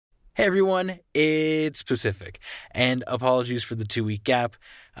Hey everyone, it's Pacific, and apologies for the 2-week gap.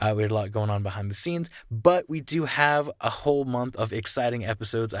 We had a lot going on behind the scenes, but we do have a whole month of exciting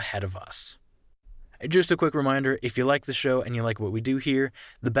episodes ahead of us. Just a quick reminder, if you like the show and you like what we do here,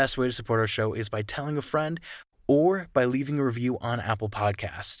 the best way to support our show is by telling a friend or by leaving a review on Apple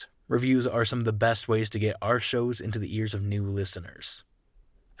Podcasts. Reviews are some of the best ways to get our shows into the ears of new listeners.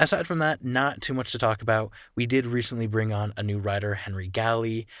 Aside from that, not too much to talk about. We did recently bring on a new writer, Henry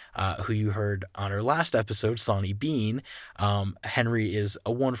Galley, who you heard on our last episode, Sonny Bean. Henry is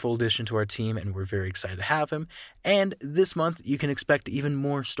a wonderful addition to our team, and we're very excited to have him. And this month, you can expect even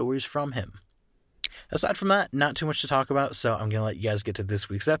more stories from him. Aside from that, not too much to talk about, so I'm going to let you guys get to this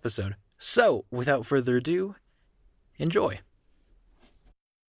week's episode. So, without further ado, enjoy.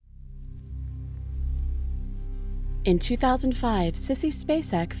 In 2005, Sissy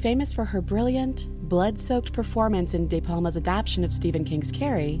Spacek, famous for her brilliant, blood-soaked performance in De Palma's adaptation of Stephen King's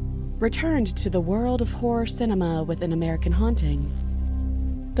Carrie, returned to the world of horror cinema with An American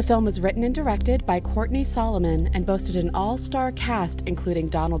Haunting. The film was written and directed by Courtney Solomon and boasted an all-star cast including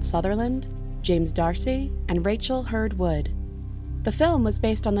Donald Sutherland, James D'Arcy, and Rachel Hurd Wood. The film was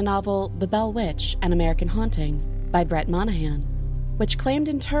based on the novel The Bell Witch, An American Haunting by Brett Monahan, which claimed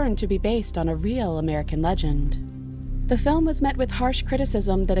in turn to be based on a real American legend. The film was met with harsh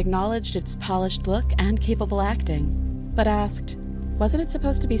criticism that acknowledged its polished look and capable acting, but asked, wasn't it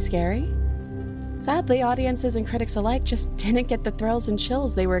supposed to be scary? Sadly, audiences and critics alike just didn't get the thrills and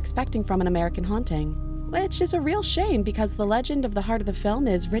chills they were expecting from An American Haunting, which is a real shame because the legend of the heart of the film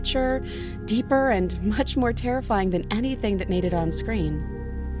is richer, deeper, and much more terrifying than anything that made it on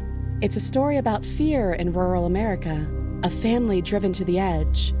screen. It's a story about fear in rural America, a family driven to the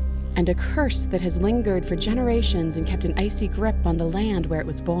edge, and a curse that has lingered for generations and kept an icy grip on the land where it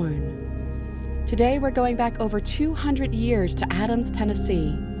was born. Today, we're going back over 200 years to Adams,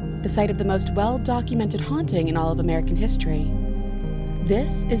 Tennessee, the site of the most well-documented haunting in all of American history.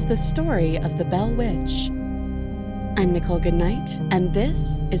 This is the story of the Bell Witch. I'm Nicole Goodnight, and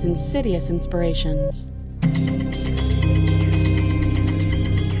this is Insidious Inspirations.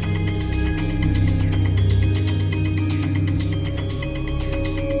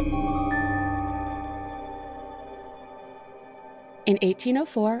 In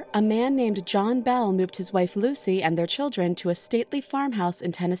 1804, a man named John Bell moved his wife Lucy and their children to a stately farmhouse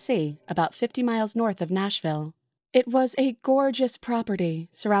in Tennessee, about 50 miles north of Nashville. It was a gorgeous property,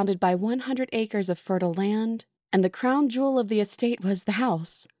 surrounded by 100 acres of fertile land, and the crown jewel of the estate was the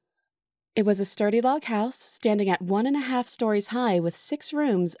house. It was a sturdy log house, standing at 1.5 stories high with 6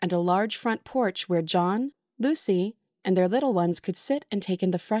 rooms and a large front porch where John, Lucy, and their little ones could sit and take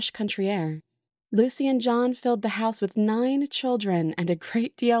in the fresh country air. Lucy and John filled the house with 9 children and a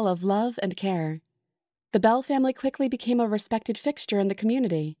great deal of love and care. The Bell family quickly became a respected fixture in the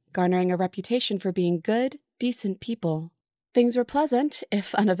community, garnering a reputation for being good, decent people. Things were pleasant,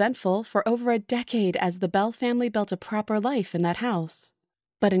 if uneventful, for over a decade as the Bell family built a proper life in that house.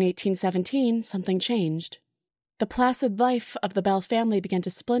 But in 1817, something changed. The placid life of the Bell family began to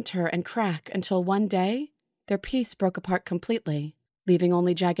splinter and crack until one day, their peace broke apart completely, leaving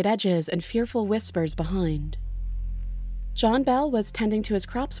only jagged edges and fearful whispers behind. John Bell was tending to his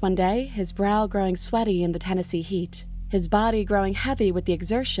crops one day, his brow growing sweaty in the Tennessee heat, his body growing heavy with the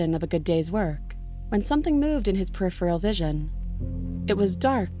exertion of a good day's work, when something moved in his peripheral vision. It was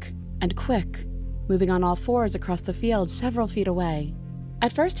dark and quick, moving on all 4s across the field several feet away.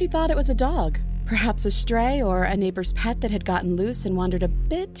 At first he thought it was a dog, perhaps a stray or a neighbor's pet that had gotten loose and wandered a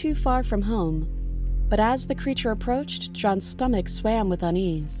bit too far from home. But as the creature approached, John's stomach swam with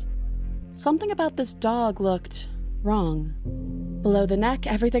unease. Something about this dog looked wrong. Below the neck,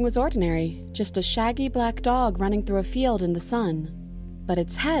 everything was ordinary, just a shaggy black dog running through a field in the sun. But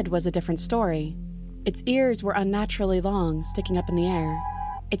its head was a different story. Its ears were unnaturally long, sticking up in the air.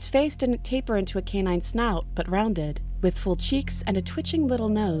 Its face didn't taper into a canine snout, but rounded, with full cheeks and a twitching little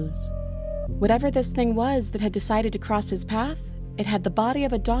nose. Whatever this thing was that had decided to cross his path, it had the body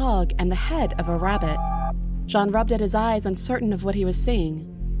of a dog and the head of a rabbit. John rubbed at his eyes, uncertain of what he was seeing.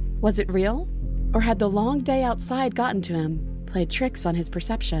 Was it real? Or had the long day outside gotten to him, played tricks on his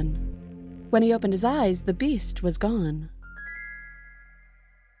perception? When he opened his eyes, the beast was gone.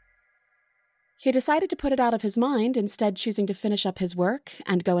 He decided to put it out of his mind, instead choosing to finish up his work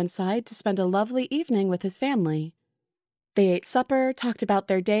and go inside to spend a lovely evening with his family. They ate supper, talked about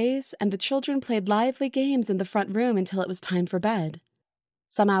their days, and the children played lively games in the front room until it was time for bed.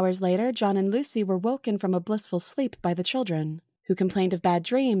 Some hours later, John and Lucy were woken from a blissful sleep by the children, who complained of bad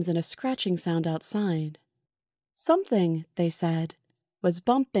dreams and a scratching sound outside. Something, they said, was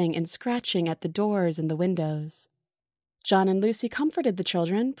bumping and scratching at the doors and the windows. John and Lucy comforted the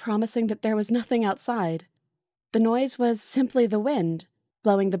children, promising that there was nothing outside. The noise was simply the wind,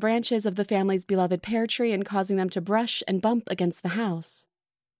 blowing the branches of the family's beloved pear tree and causing them to brush and bump against the house.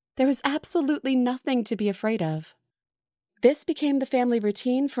 There was absolutely nothing to be afraid of. This became the family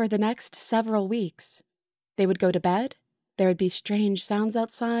routine for the next several weeks. They would go to bed. There would be strange sounds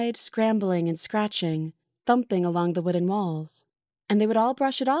outside, scrambling and scratching, thumping along the wooden walls. And they would all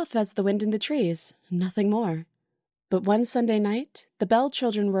brush it off as the wind in the trees, nothing more. But one Sunday night, the Bell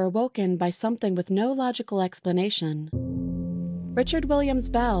children were awoken by something with no logical explanation. Richard Williams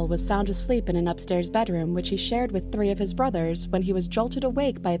Bell was sound asleep in an upstairs bedroom which he shared with 3 of his brothers when he was jolted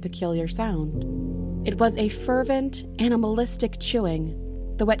awake by a peculiar sound. It was a fervent, animalistic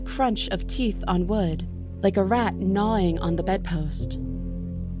chewing, the wet crunch of teeth on wood, like a rat gnawing on the bedpost.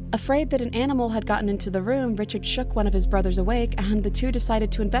 Afraid that an animal had gotten into the room, Richard shook one of his brothers awake, and the two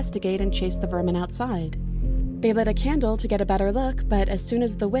decided to investigate and chase the vermin outside. They lit a candle to get a better look, but as soon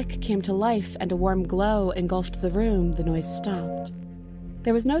as the wick came to life and a warm glow engulfed the room, the noise stopped.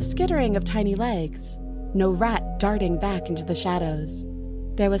 There was no skittering of tiny legs, no rat darting back into the shadows.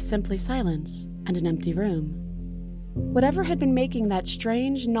 There was simply silence and an empty room. Whatever had been making that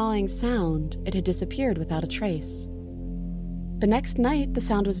strange gnawing sound, it had disappeared without a trace. The next night, the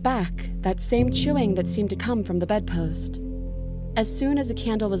sound was back, that same chewing that seemed to come from the bedpost. As soon as a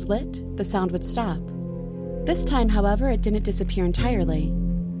candle was lit, the sound would stop. This time, however, it didn't disappear entirely.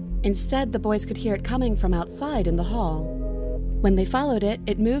 Instead, the boys could hear it coming from outside in the hall. When they followed it,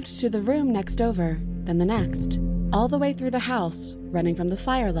 it moved to the room next over, then the next, all the way through the house, running from the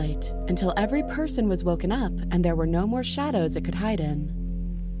firelight, until every person was woken up and there were no more shadows it could hide in.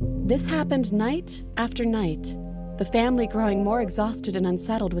 This happened night after night, the family growing more exhausted and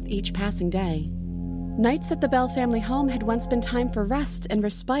unsettled with each passing day. Nights at the Bell family home had once been time for rest and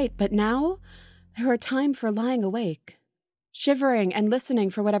respite, but now they were time for lying awake, shivering and listening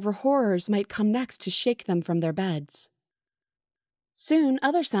for whatever horrors might come next to shake them from their beds. Soon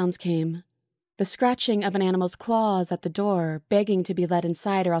other sounds came. The scratching of an animal's claws at the door, begging to be let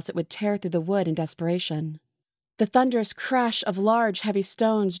inside or else it would tear through the wood in desperation. The thunderous crash of large, heavy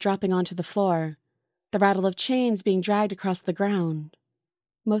stones dropping onto the floor. The rattle of chains being dragged across the ground.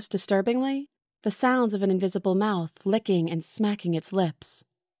 Most disturbingly, the sounds of an invisible mouth licking and smacking its lips.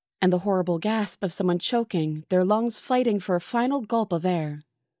 And the horrible gasp of someone choking, their lungs fighting for a final gulp of air.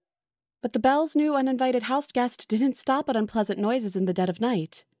 But the Bells' new uninvited house guest didn't stop at unpleasant noises in the dead of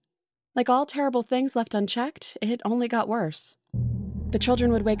night. Like all terrible things left unchecked, it only got worse. The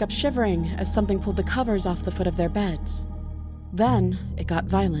children would wake up shivering as something pulled the covers off the foot of their beds. Then it got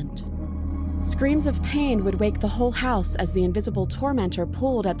violent. Screams of pain would wake the whole house as the invisible tormentor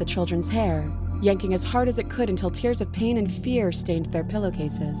pulled at the children's hair, yanking as hard as it could until tears of pain and fear stained their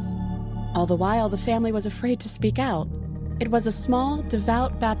pillowcases. All the while, the family was afraid to speak out. It was a small,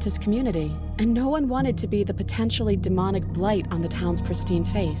 devout Baptist community, and no one wanted to be the potentially demonic blight on the town's pristine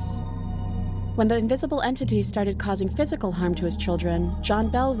face. When the invisible entity started causing physical harm to his children, John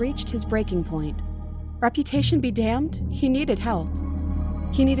Bell reached his breaking point. Reputation be damned, he needed help.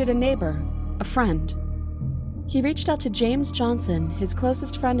 He needed a neighbor, a friend. He reached out to James Johnson, his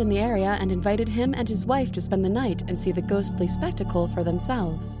closest friend in the area, and invited him and his wife to spend the night and see the ghostly spectacle for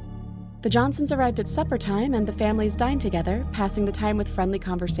themselves. The Johnsons arrived at supper time, and the families dined together, passing the time with friendly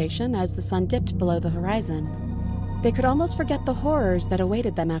conversation as the sun dipped below the horizon. They could almost forget the horrors that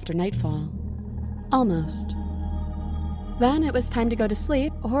awaited them after nightfall. Almost. Then it was time to go to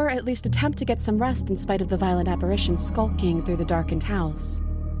sleep, or at least attempt to get some rest in spite of the violent apparition skulking through the darkened house.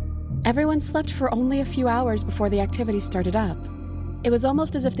 Everyone slept for only a few hours before the activity started up. It was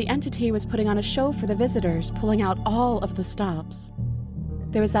almost as if the entity was putting on a show for the visitors, pulling out all of the stops.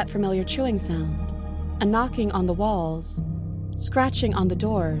 There was that familiar chewing sound, a knocking on the walls, scratching on the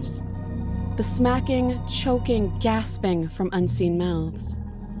doors, the smacking, choking, gasping from unseen mouths.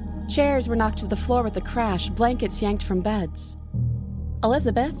 Chairs were knocked to the floor with a crash, blankets yanked from beds.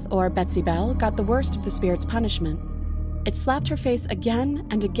 Elizabeth, or Betsy Bell, got the worst of the spirit's punishment. It slapped her face again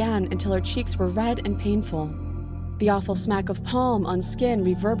and again until her cheeks were red and painful, the awful smack of palm on skin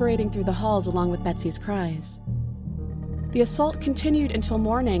reverberating through the halls along with Betsy's cries. The assault continued until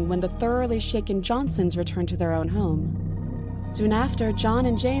morning when the thoroughly shaken Johnsons returned to their own home. Soon after, John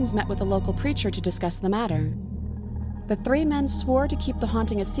and James met with a local preacher to discuss the matter. The 3 men swore to keep the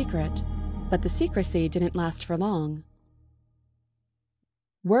haunting a secret, but the secrecy didn't last for long.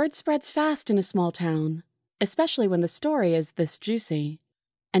 Word spreads fast in a small town, especially when the story is this juicy.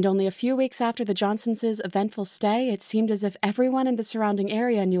 And only a few weeks after the Johnsons' eventful stay, it seemed as if everyone in the surrounding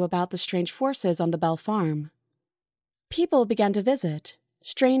area knew about the strange forces on the Bell farm. People began to visit,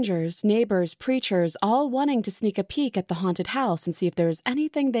 Strangers, neighbors, preachers, all wanting to sneak a peek at the haunted house and see if there was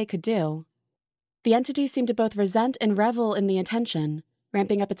anything they could do. The entity seemed to both resent and revel in the attention,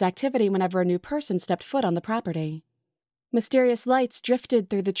 ramping up its activity whenever a new person stepped foot on the property. Mysterious lights drifted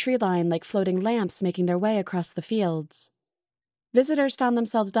through the tree line like floating lamps making their way across the fields. Visitors found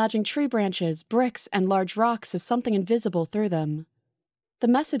themselves dodging tree branches, bricks, and large rocks as something invisible threw them. The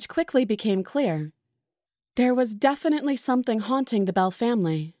message quickly became clear. There was definitely something haunting the Bell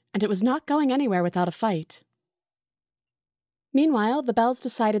family, and it was not going anywhere without a fight. Meanwhile, the Bells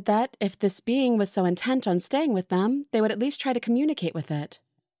decided that, if this being was so intent on staying with them, they would at least try to communicate with it.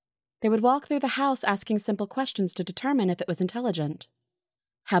 They would walk through the house asking simple questions to determine if it was intelligent.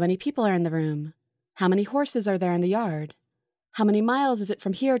 How many people are in the room? How many horses are there in the yard? How many miles is it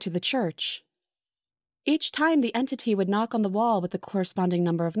from here to the church? Each time the entity would knock on the wall with the corresponding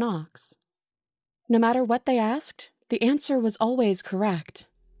number of knocks. No matter what they asked, the answer was always correct.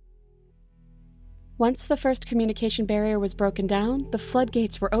 Once the first communication barrier was broken down, the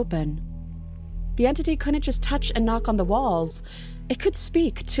floodgates were open. The entity couldn't just touch and knock on the walls, it could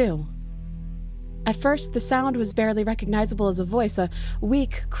speak, too. At first, the sound was barely recognizable as a voice, a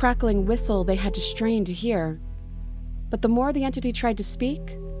weak, crackling whistle they had to strain to hear. But the more the entity tried to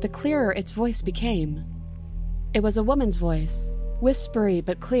speak, the clearer its voice became. It was a woman's voice, whispery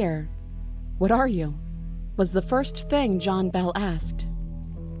but clear. "What are you?" was the first thing John Bell asked.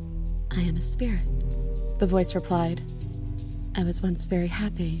 "I am a spirit," the voice replied. "I was once very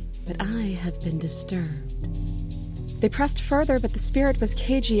happy, but I have been disturbed." They pressed further, but the spirit was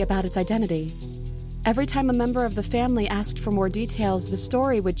cagey about its identity. Every time a member of the family asked for more details, the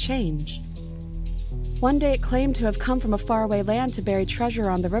story would change. One day it claimed to have come from a faraway land to bury treasure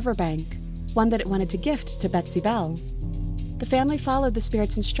on the riverbank, one that it wanted to gift to Betsy Bell. The family followed the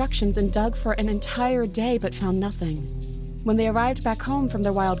spirit's instructions and dug for an entire day but found nothing. When they arrived back home from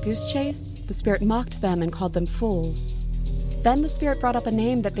their wild goose chase, the spirit mocked them and called them fools. Then the spirit brought up a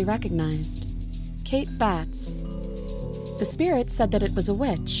name that they recognized: Kate Batts. The spirit said that it was a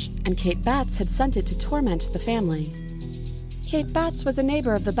witch, and Kate Batts had sent it to torment the family. Kate Batts was a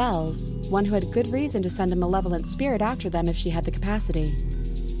neighbor of the Bells, one who had good reason to send a malevolent spirit after them if she had the capacity.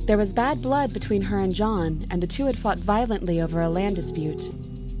 There was bad blood between her and John, and the two had fought violently over a land dispute.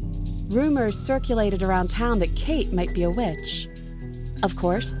 Rumors circulated around town that Kate might be a witch. Of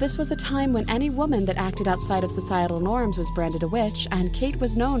course, this was a time when any woman that acted outside of societal norms was branded a witch, and Kate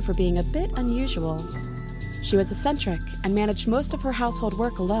was known for being a bit unusual. She was eccentric and managed most of her household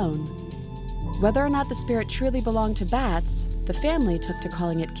work alone. Whether or not the spirit truly belonged to Batts, the family took to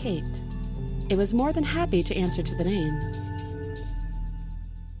calling it Kate. It was more than happy to answer to the name.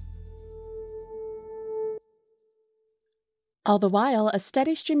 All the while, a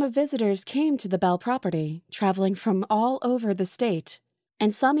steady stream of visitors came to the Bell property, traveling from all over the state,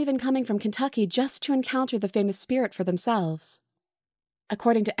 and some even coming from Kentucky just to encounter the famous spirit for themselves.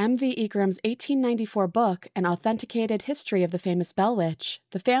 According to M.V. Egram's 1894 book, An Authenticated History of the Famous Bell Witch,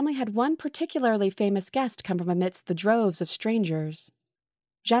 the family had one particularly famous guest come from amidst the droves of strangers: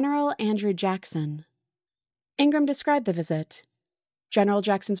 General Andrew Jackson. Ingram described the visit. General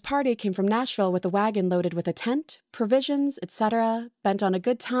Jackson's party came from Nashville with a wagon loaded with a tent, provisions, etc., bent on a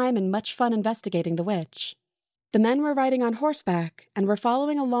good time and much fun investigating the witch. The men were riding on horseback and were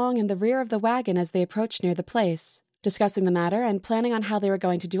following along in the rear of the wagon as they approached near the place, discussing the matter and planning on how they were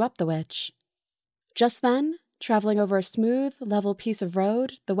going to do up the witch. Just then, traveling over a smooth, level piece of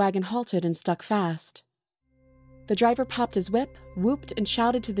road, the wagon halted and stuck fast. The driver popped his whip, whooped and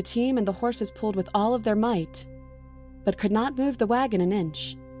shouted to the team, and the horses pulled with all of their might, but could not move the wagon an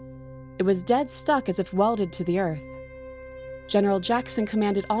inch. It was dead stuck as if welded to the earth. General Jackson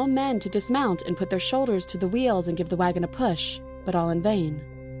commanded all men to dismount and put their shoulders to the wheels and give the wagon a push, but all in vain.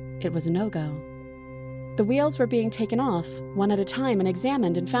 It was a no-go. The wheels were being taken off, one at a time, and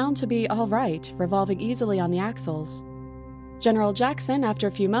examined and found to be all right, revolving easily on the axles. General Jackson, after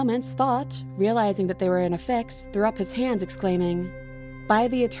a few moments, thought, realizing that they were in a fix, threw up his hands, exclaiming, "By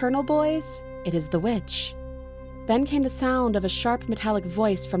the eternal, boys, it is the witch." Then came the sound of a sharp metallic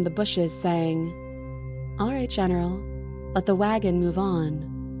voice from the bushes saying, "All right, General, let the wagon move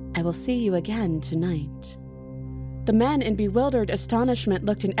on. I will see you again tonight." The men, in bewildered astonishment,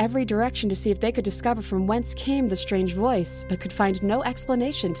 looked in every direction to see if they could discover from whence came the strange voice, but could find no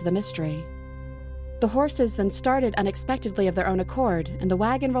explanation to the mystery. The horses then started unexpectedly of their own accord, and the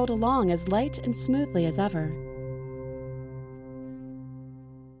wagon rolled along as light and smoothly as ever.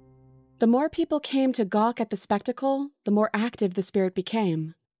 The more people came to gawk at the spectacle, the more active the spirit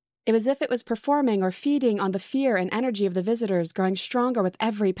became. It was as if it was performing or feeding on the fear and energy of the visitors, growing stronger with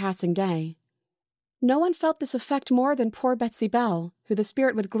every passing day. No one felt this effect more than poor Betsy Bell, who the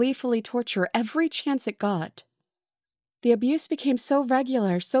spirit would gleefully torture every chance it got. The abuse became so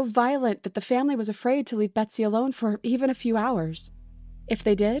regular, so violent, that the family was afraid to leave Betsy alone for even a few hours. If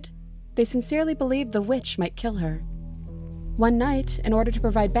they did, they sincerely believed the witch might kill her. One night, in order to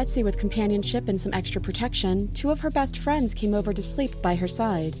provide Betsy with companionship and some extra protection, 2 of her best friends came over to sleep by her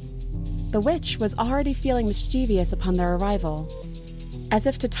side. The witch was already feeling mischievous upon their arrival. As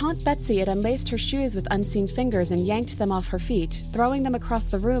if to taunt Betsy, it unlaced her shoes with unseen fingers and yanked them off her feet, throwing them across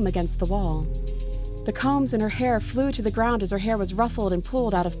the room against the wall. The combs in her hair flew to the ground as her hair was ruffled and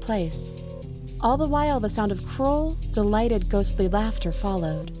pulled out of place. All the while, the sound of cruel, delighted, ghostly laughter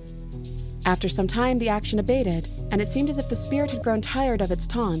followed. After some time, the action abated, and it seemed as if the spirit had grown tired of its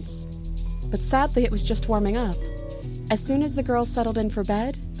taunts. But sadly, it was just warming up. As soon as the girls settled in for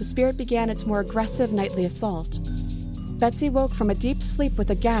bed, the spirit began its more aggressive nightly assault. Betsy woke from a deep sleep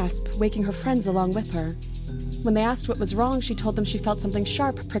with a gasp, waking her friends along with her. When they asked what was wrong, she told them she felt something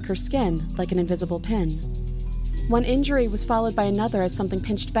sharp prick her skin, like an invisible pin. One injury was followed by another as something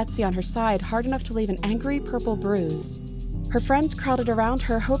pinched Betsy on her side hard enough to leave an angry purple bruise. Her friends crowded around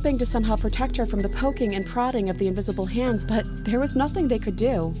her, hoping to somehow protect her from the poking and prodding of the invisible hands, but there was nothing they could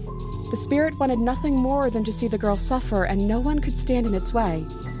do. The spirit wanted nothing more than to see the girl suffer, and no one could stand in its way.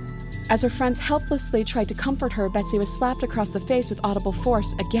 As her friends helplessly tried to comfort her, Betsy was slapped across the face with audible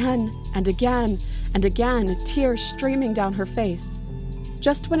force again and again and again, tears streaming down her face.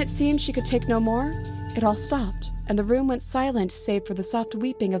 Just when it seemed she could take no more, it all stopped, and the room went silent save for the soft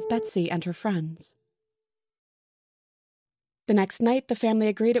weeping of Betsy and her friends. The next night, the family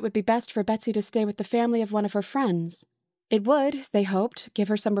agreed it would be best for Betsy to stay with the family of one of her friends. It would, they hoped, give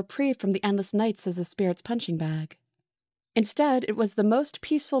her some reprieve from the endless nights as the spirit's punching bag. Instead, it was the most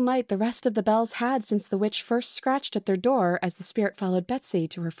peaceful night the rest of the Bells had since the witch first scratched at their door as the spirit followed Betsy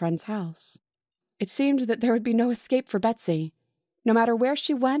to her friend's house. It seemed that there would be no escape for Betsy. No matter where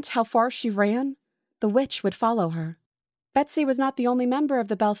she went, how far she ran, the witch would follow her. Betsy was not the only member of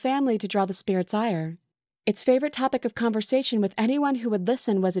the Bell family to draw the spirit's ire. Its favorite topic of conversation with anyone who would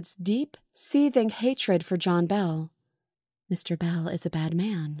listen was its deep, seething hatred for John Bell. "Mr. Bell is a bad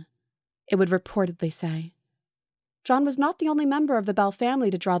man," it would reportedly say. John was not the only member of the Bell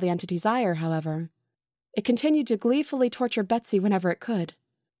family to draw the entity's ire, however. It continued to gleefully torture Betsy whenever it could.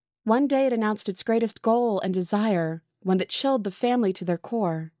 One day it announced its greatest goal and desire, one that chilled the family to their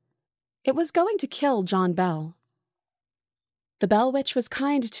core. It was going to kill John Bell. The Bell Witch was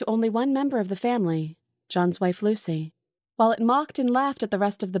kind to only one member of the family, John's wife Lucy. While it mocked and laughed at the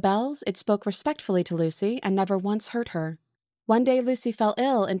rest of the Bells, it spoke respectfully to Lucy and never once hurt her. One day Lucy fell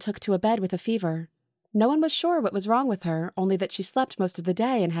ill and took to a bed with a fever. No one was sure what was wrong with her, only that she slept most of the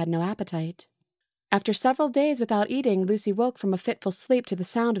day and had no appetite. After several days without eating, Lucy woke from a fitful sleep to the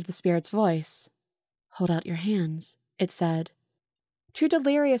sound of the spirit's voice. "Hold out your hands," it said. Too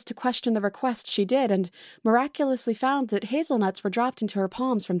delirious to question the request, she did, and miraculously found that hazelnuts were dropped into her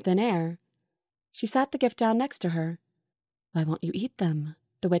palms from thin air. She sat the gift down next to her. "Why won't you eat them?"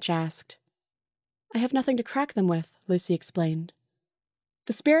 the witch asked. "I have nothing to crack them with," Lucy explained.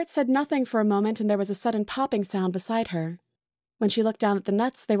 The spirit said nothing for a moment, and there was a sudden popping sound beside her. When she looked down at the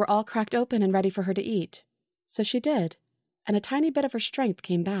nuts, they were all cracked open and ready for her to eat. So she did, and a tiny bit of her strength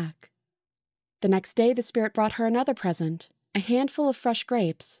came back. The next day, the spirit brought her another present, a handful of fresh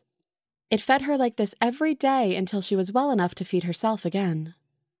grapes. It fed her like this every day until she was well enough to feed herself again.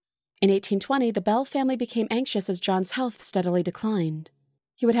 In 1820, the Bell family became anxious as John's health steadily declined.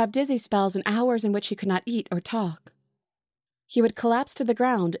 He would have dizzy spells and hours in which he could not eat or talk. He would collapse to the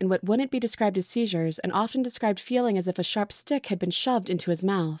ground in what wouldn't be described as seizures and often described feeling as if a sharp stick had been shoved into his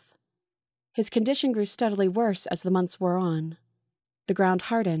mouth. His condition grew steadily worse as the months wore on. The ground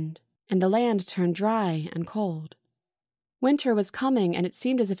hardened, and the land turned dry and cold. Winter was coming, and it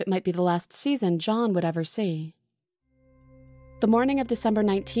seemed as if it might be the last season John would ever see. The morning of December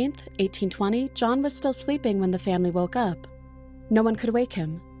 19th, 1820, John was still sleeping when the family woke up. No one could wake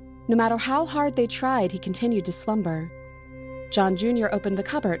him. No matter how hard they tried, he continued to slumber. John Jr. opened the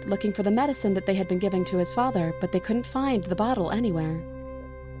cupboard, looking for the medicine that they had been giving to his father, but they couldn't find the bottle anywhere.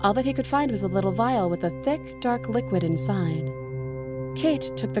 All that he could find was a little vial with a thick, dark liquid inside. Kate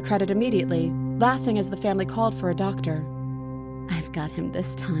took the credit immediately, laughing as the family called for a doctor. "I've got him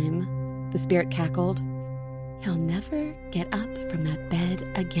this time," the spirit cackled. "He'll never get up from that bed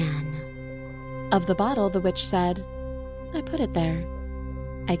again." Of the bottle, the witch said, "I put it there.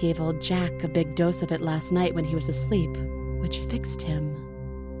 I gave old Jack a big dose of it last night when he was asleep, which fixed him."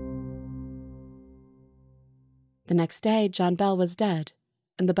 The next day, John Bell was dead,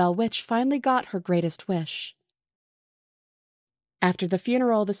 and the Bell Witch finally got her greatest wish. After the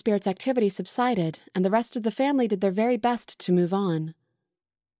funeral, the spirit's activity subsided, and the rest of the family did their very best to move on.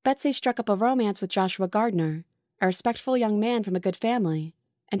 Betsy struck up a romance with Joshua Gardner, a respectful young man from a good family,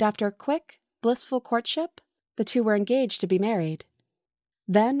 and after a quick, blissful courtship, the two were engaged to be married.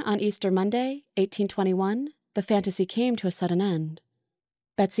 Then, on Easter Monday, 1821, the fantasy came to a sudden end.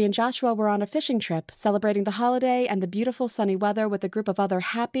 Betsy and Joshua were on a fishing trip, celebrating the holiday and the beautiful sunny weather with a group of other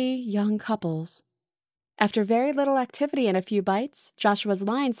happy, young couples. After very little activity and a few bites, Joshua's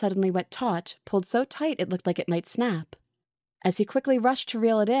line suddenly went taut, pulled so tight it looked like it might snap. As he quickly rushed to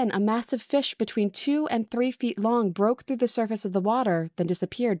reel it in, a massive fish between 2 and 3 feet long broke through the surface of the water, then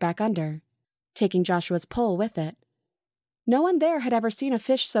disappeared back under, taking Joshua's pole with it. No one there had ever seen a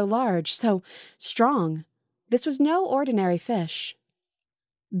fish so large, so strong. This was no ordinary fish.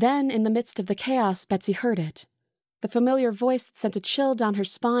 Then, in the midst of the chaos, Betsy heard it. The familiar voice that sent a chill down her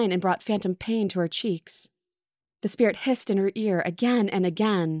spine and brought phantom pain to her cheeks. The spirit hissed in her ear again and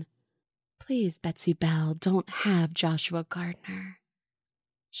again. "Please, Betsy Belle, don't have Joshua Gardner."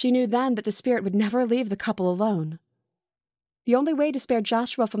 She knew then that the spirit would never leave the couple alone. The only way to spare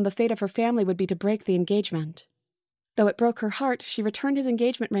Joshua from the fate of her family would be to break the engagement. Though it broke her heart, she returned his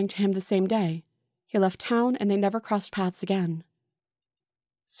engagement ring to him the same day. He left town, and they never crossed paths again.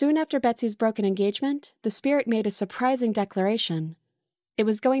 Soon after Betsy's broken engagement, the spirit made a surprising declaration. It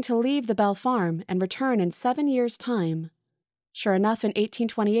was going to leave the Bell farm and return in 7 years' time. Sure enough, in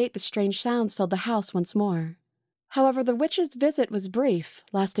 1828 the strange sounds filled the house once more. However, the witch's visit was brief,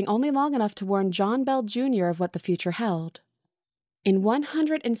 lasting only long enough to warn John Bell Jr. of what the future held. In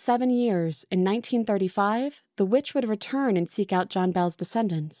 107 years, in 1935, the witch would return and seek out John Bell's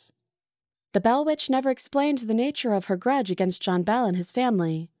descendants. The Bell Witch never explained the nature of her grudge against John Bell and his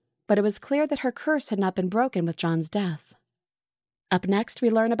family, but it was clear that her curse had not been broken with John's death. Up next, we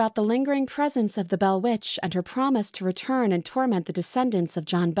learn about the lingering presence of the Bell Witch and her promise to return and torment the descendants of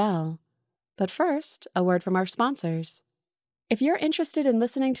John Bell. But first, a word from our sponsors. If you're interested in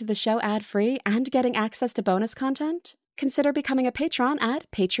listening to the show ad-free and getting access to bonus content, consider becoming a patron at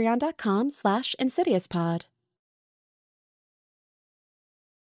patreon.com/insidiouspod.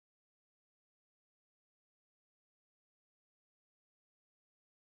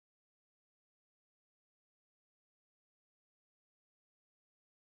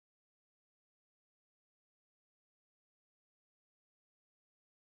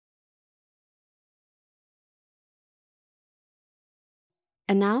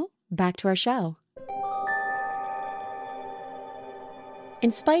 And now, back to our show.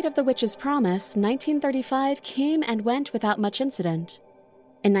 In spite of the witch's promise, 1935 came and went without much incident.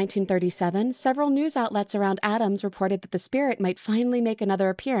 In 1937, several news outlets around Adams reported that the spirit might finally make another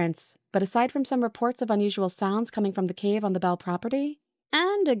appearance, but aside from some reports of unusual sounds coming from the cave on the Bell property,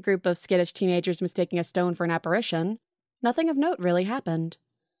 and a group of skittish teenagers mistaking a stone for an apparition, nothing of note really happened.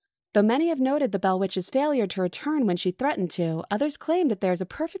 Though many have noted the Bell Witch's failure to return when she threatened to, others claim that there is a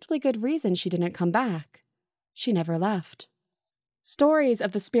perfectly good reason she didn't come back. She never left. Stories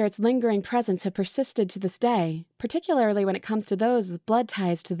of the spirit's lingering presence have persisted to this day, particularly when it comes to those with blood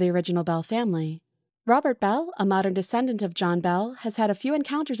ties to the original Bell family. Robert Bell, a modern descendant of John Bell, has had a few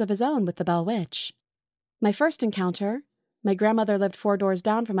encounters of his own with the Bell Witch. My first encounter, my grandmother lived 4 doors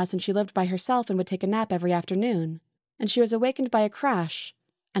down from us and she lived by herself and would take a nap every afternoon, and she was awakened by a crash,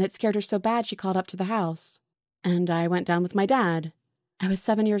 and it scared her so bad she called up to the house. And I went down with my dad. I was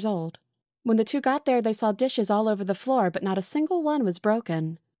 7 years old. When the two got there, they saw dishes all over the floor, but not a single one was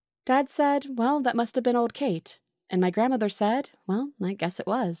broken. Dad said, well, that must have been old Kate. And my grandmother said, well, I guess it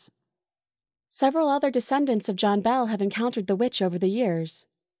was. Several other descendants of John Bell have encountered the witch over the years.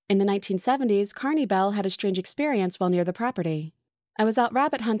 In the 1970s, Carney Bell had a strange experience while near the property. I was out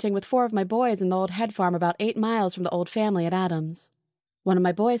rabbit hunting with 4 of my boys in the old head farm about 8 miles from the old family at Adams. One of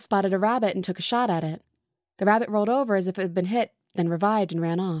my boys spotted a rabbit and took a shot at it. The rabbit rolled over as if it had been hit, then revived and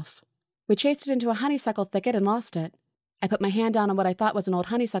ran off. We chased it into a honeysuckle thicket and lost it. I put my hand down on what I thought was an old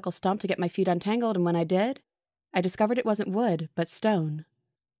honeysuckle stump to get my feet untangled, and when I did, I discovered it wasn't wood, but stone.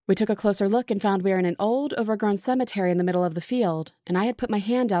 We took a closer look and found we were in an old, overgrown cemetery in the middle of the field, and I had put my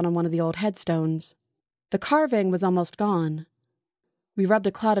hand down on one of the old headstones. The carving was almost gone. We rubbed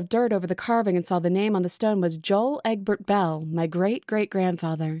a cloud of dirt over the carving and saw the name on the stone was Joel Egbert Bell, my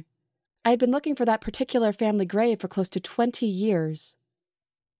great-great-grandfather. I had been looking for that particular family grave for close to 20 years.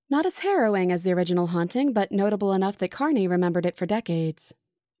 Not as harrowing as the original haunting, but notable enough that Carney remembered it for decades.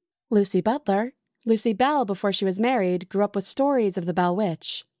 Lucy Butler, Lucy Bell before she was married, grew up with stories of the Bell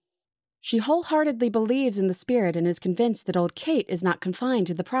Witch. She wholeheartedly believes in the spirit and is convinced that old Kate is not confined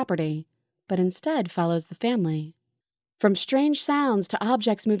to the property, but instead follows the family. From strange sounds to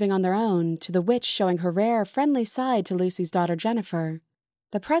objects moving on their own, to the witch showing her rare, friendly side to Lucy's daughter Jennifer,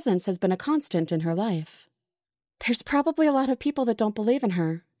 the presence has been a constant in her life. There's probably a lot of people that don't believe in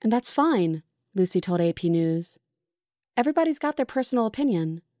her, and that's fine, Lucy told AP News. Everybody's got their personal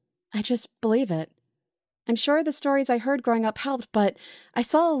opinion. I just believe it. I'm sure the stories I heard growing up helped, but I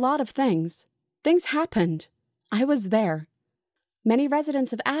saw a lot of things. Things happened. I was there. Many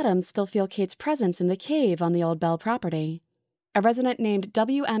residents of Adams still feel Kate's presence in the cave on the old Bell property. A resident named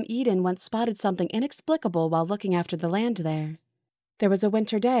W.M. Eden once spotted something inexplicable while looking after the land there. There was a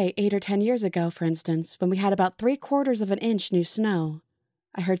winter day 8 or 10 years ago, for instance, when we had about 3/4 of an inch new snow.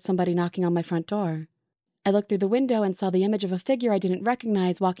 I heard somebody knocking on my front door. I looked through the window and saw the image of a figure I didn't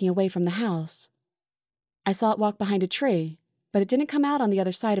recognize walking away from the house. I saw it walk behind a tree, but it didn't come out on the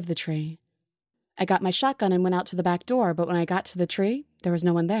other side of the tree. I got my shotgun and went out to the back door, but when I got to the tree, there was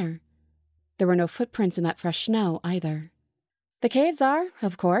no one there. There were no footprints in that fresh snow, either. The caves are,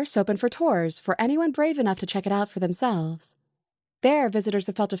 of course, open for tours for anyone brave enough to check it out for themselves. There, visitors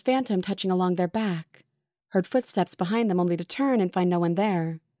have felt a phantom touching along their back, heard footsteps behind them only to turn and find no one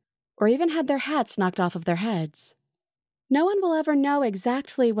there, or even had their hats knocked off of their heads. No one will ever know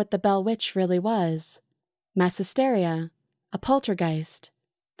exactly what the Bell Witch really was. Mass hysteria, a poltergeist,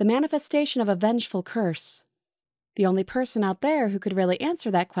 the manifestation of a vengeful curse. The only person out there who could really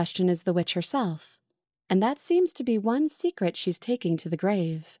answer that question is the witch herself, and that seems to be one secret she's taking to the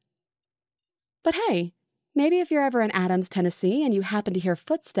grave. But hey, maybe if you're ever in Adams, Tennessee, and you happen to hear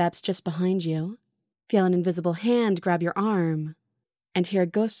footsteps just behind you, feel an invisible hand grab your arm, and hear a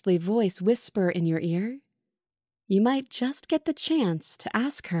ghostly voice whisper in your ear, you might just get the chance to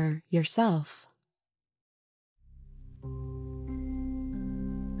ask her yourself.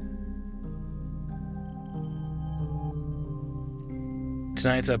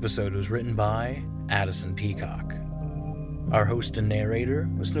 Tonight's episode was written by Addison Peacock. Our host and narrator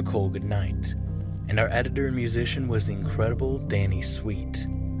was Nicole Goodnight, and our editor and musician was the incredible Danny Sweet.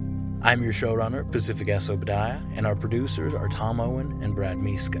 I'm your showrunner, Pacific S. Obadiah, and our producers are Tom Owen and Brad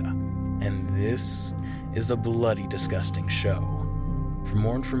Miska. And this is a bloody disgusting show. For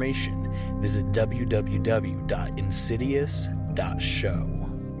more information, visit www.insidious.show.